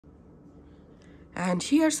And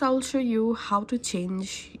here's I'll show you how to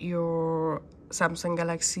change your Samsung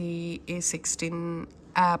Galaxy A16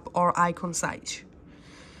 app or icon size.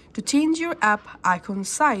 To change your app icon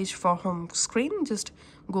size for home screen, just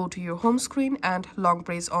go to your home screen and long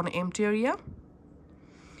press on empty area.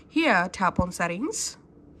 Here tap on settings.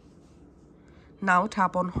 Now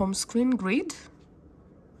tap on home screen grid.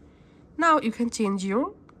 Now you can change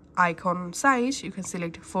your icon size. You can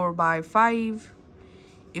select 4:5.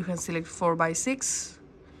 You can select 4:6,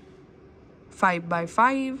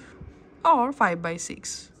 5:5, or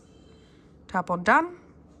 5:6. Tap on done.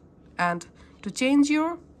 And to change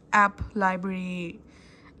your app library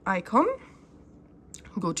icon,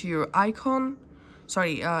 go to your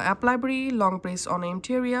app library, long press on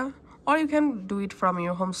empty area, or you can do it from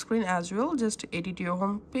your home screen as well. Just edit your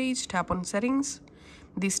home page, tap on settings.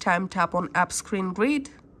 This time tap on app screen grid,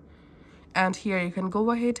 and here you can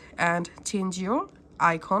go ahead and change your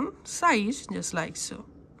icon size just like so.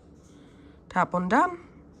 Tap on done,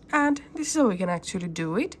 and this is how we can actually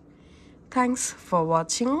do it. Thanks for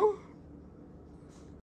watching.